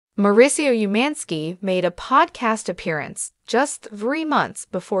Mauricio Umansky made a podcast appearance just 3 months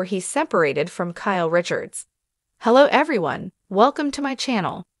before he separated from Kyle Richards. Hello everyone, welcome to my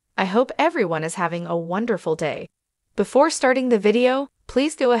channel. I hope everyone is having a wonderful day. Before starting the video,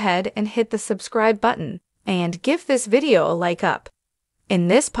 please go ahead and hit the subscribe button and give this video a like up. In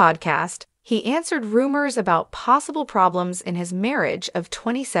this podcast, he answered rumors about possible problems in his marriage of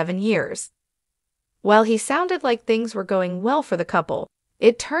 27 years. While he sounded like things were going well for the couple,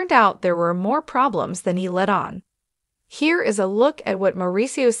 it turned out there were more problems than he let on. Here is a look at what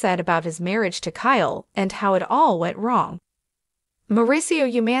Mauricio said about his marriage to Kyle and how it all went wrong.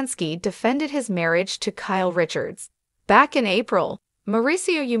 Mauricio Umansky defended his marriage to Kyle Richards. Back in April,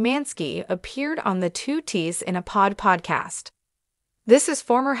 Mauricio Umansky appeared on the Two T's in a podcast. This is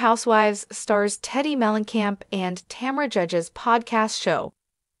former Housewives stars Teddi Mellencamp and Tamra Judge's podcast show.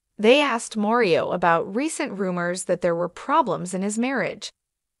 They asked Mauricio about recent rumors that there were problems in his marriage.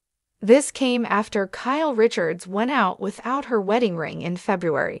 This came after Kyle Richards went out without her wedding ring in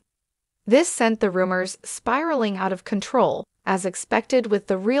February. This sent the rumors spiraling out of control, as expected with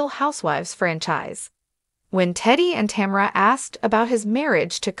the Real Housewives franchise. When Teddi and Tamra asked about his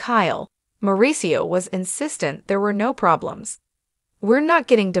marriage to Kyle, Mauricio was insistent there were no problems. "We're not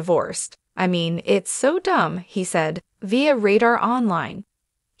getting divorced. I mean, it's so dumb," he said, via Radar Online.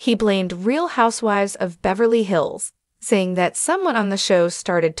 He blamed Real Housewives of Beverly Hills, saying that someone on the show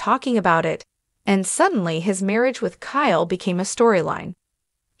started talking about it, and suddenly his marriage with Kyle became a storyline.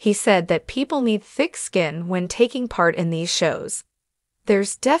 He said that people need thick skin when taking part in these shows.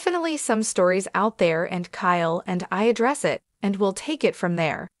 "There's definitely some stories out there and Kyle and I address it, and we'll take it from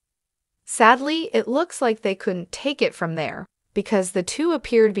there." Sadly, it looks like they couldn't take it from there, because the two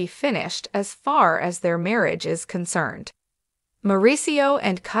appear to be finished as far as their marriage is concerned. Mauricio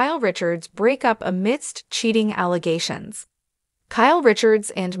and Kyle Richards break up amidst cheating allegations. Kyle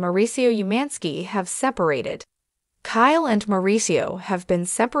Richards and Mauricio Umansky have separated. Kyle and Mauricio have been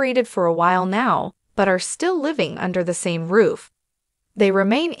separated for a while now, but are still living under the same roof. They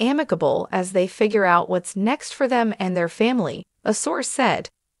remain amicable as they figure out what's next for them and their family, a source said.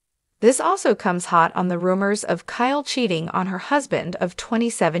 This also comes hot on the rumors of Kyle cheating on her husband of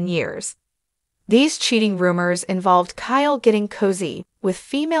 27 years. These cheating rumors involved Kyle getting cozy with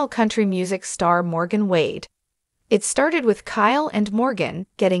female country music star Morgan Wade. It started with Kyle and Morgan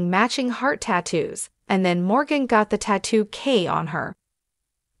getting matching heart tattoos, and then Morgan got the tattoo K on her.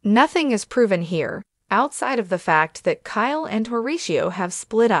 Nothing is proven here, outside of the fact that Kyle and Mauricio have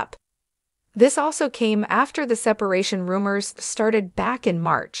split up. This also came after the separation rumors started back in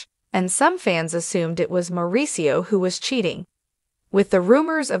March, and some fans assumed it was Mauricio who was cheating. With the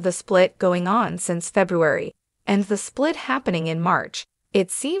rumors of the split going on since February, and the split happening in March,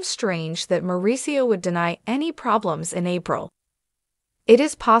 it seems strange that Mauricio would deny any problems in April. It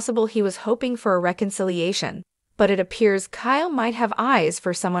is possible he was hoping for a reconciliation, but it appears Kyle might have eyes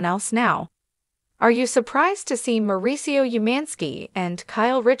for someone else now. Are you surprised to see Mauricio Umansky and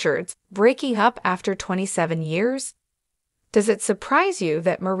Kyle Richards breaking up after 27 years? Does it surprise you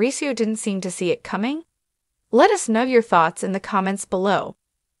that Mauricio didn't seem to see it coming? Let us know your thoughts in the comments below.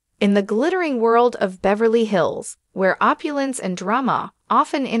 In the glittering world of Beverly Hills, where opulence and drama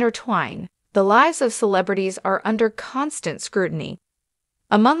often intertwine, the lives of celebrities are under constant scrutiny.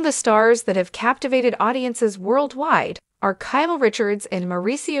 Among the stars that have captivated audiences worldwide are Kyle Richards and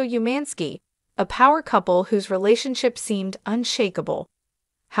Mauricio Umansky, a power couple whose relationship seemed unshakable.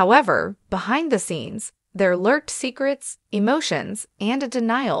 However, behind the scenes, there lurked secrets, emotions, and a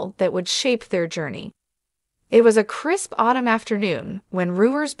denial that would shape their journey. It was a crisp autumn afternoon when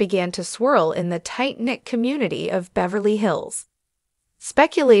rumors began to swirl in the tight-knit community of Beverly Hills.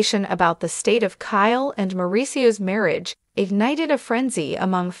 Speculation about the state of Kyle and Mauricio's marriage ignited a frenzy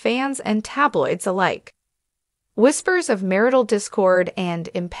among fans and tabloids alike. Whispers of marital discord and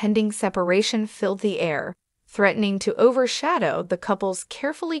impending separation filled the air, threatening to overshadow the couple's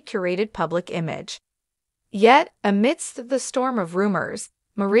carefully curated public image. Yet, amidst the storm of rumors,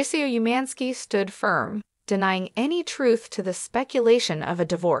 Mauricio Umansky stood firm, denying any truth to the speculation of a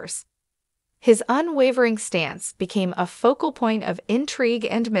divorce. His unwavering stance became a focal point of intrigue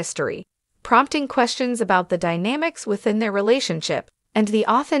and mystery, prompting questions about the dynamics within their relationship and the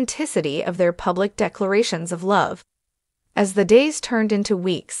authenticity of their public declarations of love. As the days turned into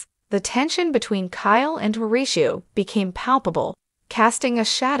weeks, the tension between Kyle and Mauricio became palpable, casting a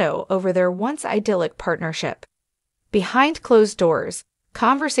shadow over their once idyllic partnership. Behind closed doors,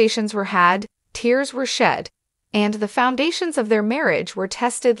 conversations were had, tears were shed, and the foundations of their marriage were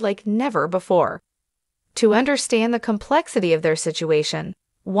tested like never before. To understand the complexity of their situation,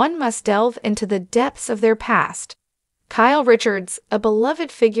 one must delve into the depths of their past. Kyle Richards, a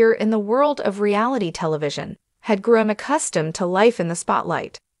beloved figure in the world of reality television, had grown accustomed to life in the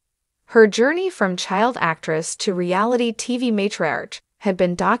spotlight. Her journey from child actress to reality TV matriarch had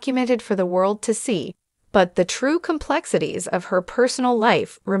been documented for the world to see, but the true complexities of her personal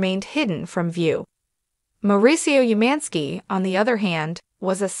life remained hidden from view. Mauricio Umansky, on the other hand,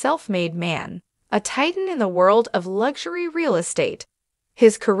 was a self-made man, a titan in the world of luxury real estate.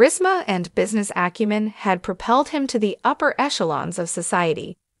 His charisma and business acumen had propelled him to the upper echelons of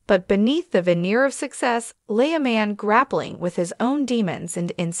society, but beneath the veneer of success lay a man grappling with his own demons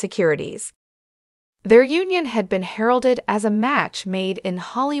and insecurities. Their union had been heralded as a match made in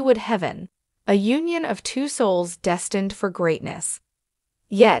Hollywood heaven, a union of two souls destined for greatness.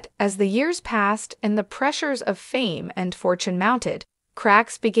 Yet, as the years passed and the pressures of fame and fortune mounted,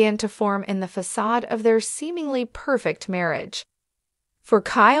 cracks began to form in the facade of their seemingly perfect marriage. For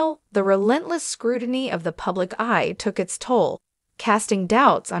Kyle, the relentless scrutiny of the public eye took its toll, casting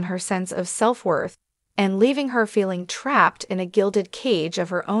doubts on her sense of self-worth and leaving her feeling trapped in a gilded cage of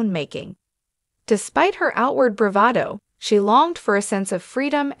her own making. Despite her outward bravado, she longed for a sense of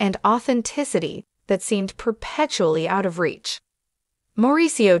freedom and authenticity that seemed perpetually out of reach.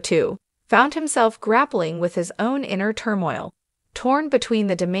 Mauricio, too, found himself grappling with his own inner turmoil, torn between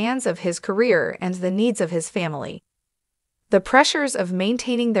the demands of his career and the needs of his family. The pressures of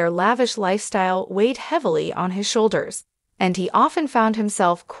maintaining their lavish lifestyle weighed heavily on his shoulders, and he often found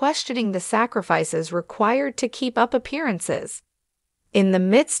himself questioning the sacrifices required to keep up appearances. In the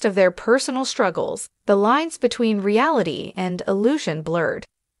midst of their personal struggles, the lines between reality and illusion blurred,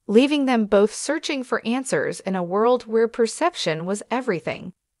 leaving them both searching for answers in a world where perception was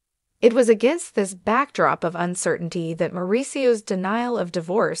everything. It was against this backdrop of uncertainty that Mauricio's denial of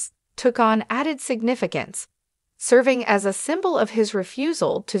divorce took on added significance, serving as a symbol of his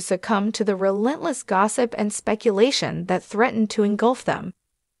refusal to succumb to the relentless gossip and speculation that threatened to engulf them.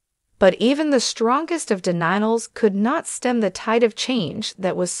 But even the strongest of denials could not stem the tide of change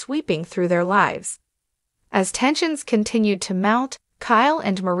that was sweeping through their lives. As tensions continued to mount, Kyle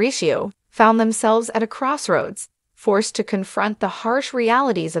and Mauricio found themselves at a crossroads, forced to confront the harsh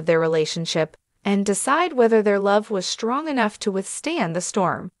realities of their relationship and decide whether their love was strong enough to withstand the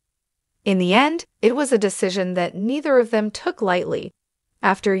storm. In the end, it was a decision that neither of them took lightly.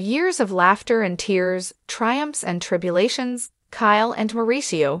 After years of laughter and tears, triumphs and tribulations, Kyle and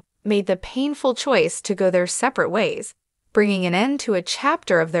Mauricio made the painful choice to go their separate ways, bringing an end to a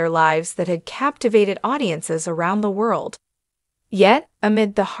chapter of their lives that had captivated audiences around the world. Yet,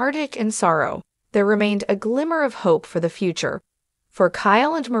 amid the heartache and sorrow, there remained a glimmer of hope for the future. For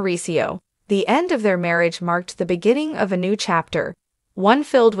Kyle and Mauricio, the end of their marriage marked the beginning of a new chapter, one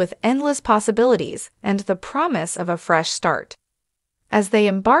filled with endless possibilities and the promise of a fresh start. As they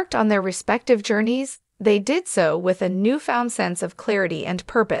embarked on their respective journeys, they did so with a newfound sense of clarity and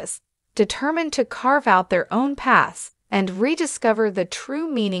purpose, determined to carve out their own paths and rediscover the true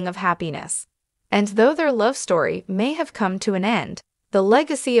meaning of happiness. And though their love story may have come to an end, the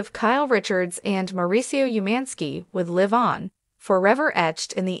legacy of Kyle Richards and Mauricio Umansky would live on, forever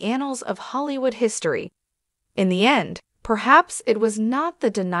etched in the annals of Hollywood history. In the end, perhaps it was not the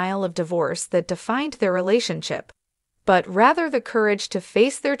denial of divorce that defined their relationship, but rather the courage to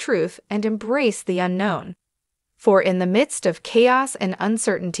face their truth and embrace the unknown. For in the midst of chaos and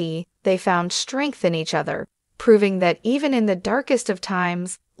uncertainty, they found strength in each other, proving that even in the darkest of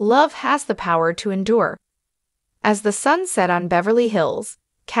times, love has the power to endure. As the sun set on Beverly Hills,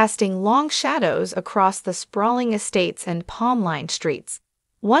 casting long shadows across the sprawling estates and palm-lined streets,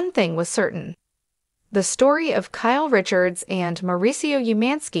 one thing was certain. The story of Kyle Richards and Mauricio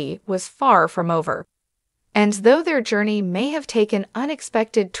Umansky was far from over. And though their journey may have taken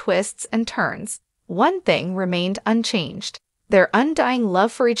unexpected twists and turns, one thing remained unchanged: their undying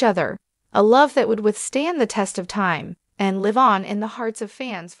love for each other, a love that would withstand the test of time and live on in the hearts of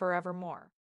fans forevermore.